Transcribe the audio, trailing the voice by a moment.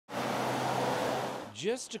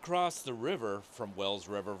Just across the river from Wells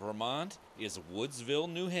River, Vermont, is Woodsville,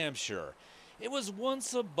 New Hampshire. It was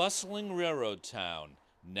once a bustling railroad town.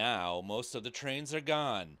 Now most of the trains are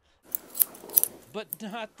gone. But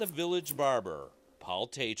not the village barber, Paul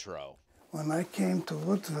Tetreault. When I came to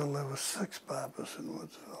Woodsville, there were 6 barbers in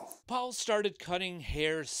Woodsville. Paul started cutting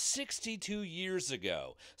hair 62 years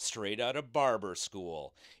ago, straight out of barber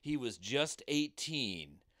school. He was just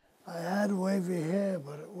 18. I had wavy hair,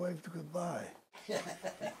 but it waved goodbye.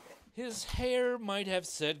 His hair might have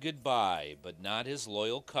said goodbye, but not his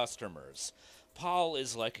loyal customers. Paul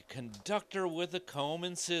is like a conductor with a comb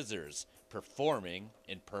and scissors, performing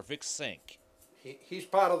in perfect sync. He's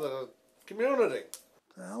part of the community.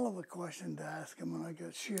 It's a hell of a question to ask him when I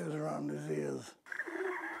got shears around his ears.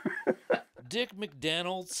 Dick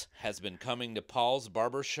McDonald's has been coming to Paul's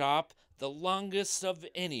barber shop the longest of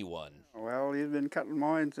anyone. Well, he's been cutting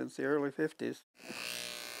mine since the early 50s.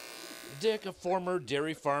 Dick, a former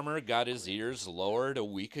dairy farmer, got his ears lowered a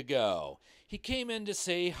week ago. He came in to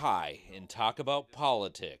say hi and talk about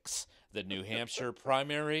politics. The New Hampshire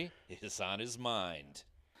primary is on his mind.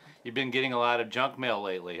 You've been getting a lot of junk mail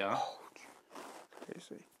lately, huh?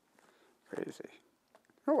 Crazy.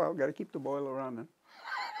 Oh well, got to keep the boiler running.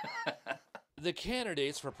 The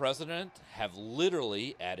candidates for president have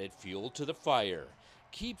literally added fuel to the fire,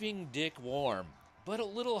 keeping Dick warm, but a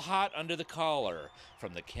little hot under the collar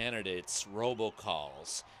from the candidates'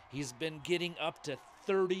 robocalls. He's been getting up to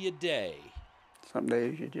 30 a day. Some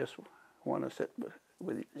days you just want to sit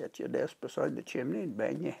at your desk beside the chimney and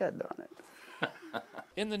bang your head on it.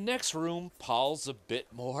 In the next room, Paul's a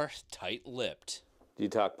bit more tight-lipped. Do you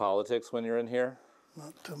talk politics when you're in here?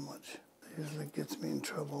 Not too much. It usually gets me in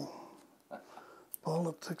trouble.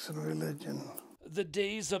 Politics and religion. The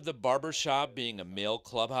days of the barber shop being a male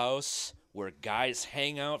clubhouse where guys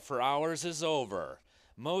hang out for hours is over.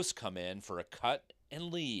 Most come in for a cut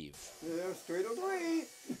and leave. Yeah, straight away.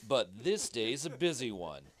 But this day's a busy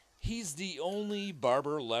one. He's the only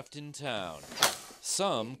barber left in town.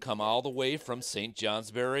 Some come all the way from St.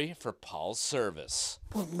 Johnsbury for Paul's service.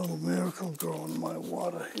 Put a little miracle grow in my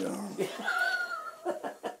water here.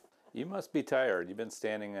 You must be tired. You've been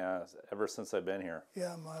standing ever since I've been here.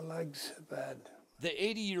 Yeah, my legs are bad. The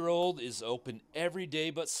 80-year-old is open every day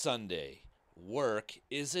but Sunday. Work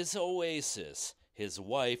is his oasis. His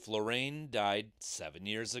wife, Lorraine, died 7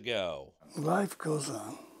 years ago. Life goes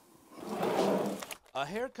on. A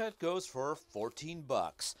haircut goes for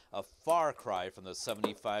 $14, a far cry from the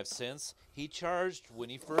 75 cents he charged when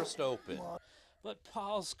he first opened. But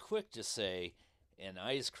Paul's quick to say, an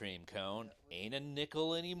ice cream cone ain't a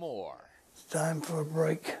nickel anymore. It's time for a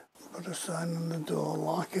break. Put a sign on the door,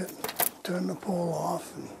 lock it, turn the pole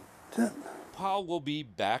off, and that's it. Paul will be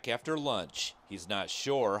back after lunch. He's not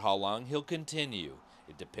sure how long he'll continue.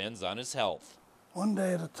 It depends on his health. One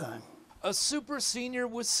day at a time. A super senior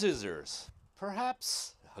with scissors.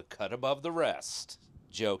 Perhaps a cut above the rest.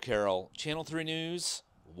 Joe Carroll, Channel 3 News,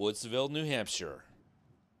 Woodsville, New Hampshire.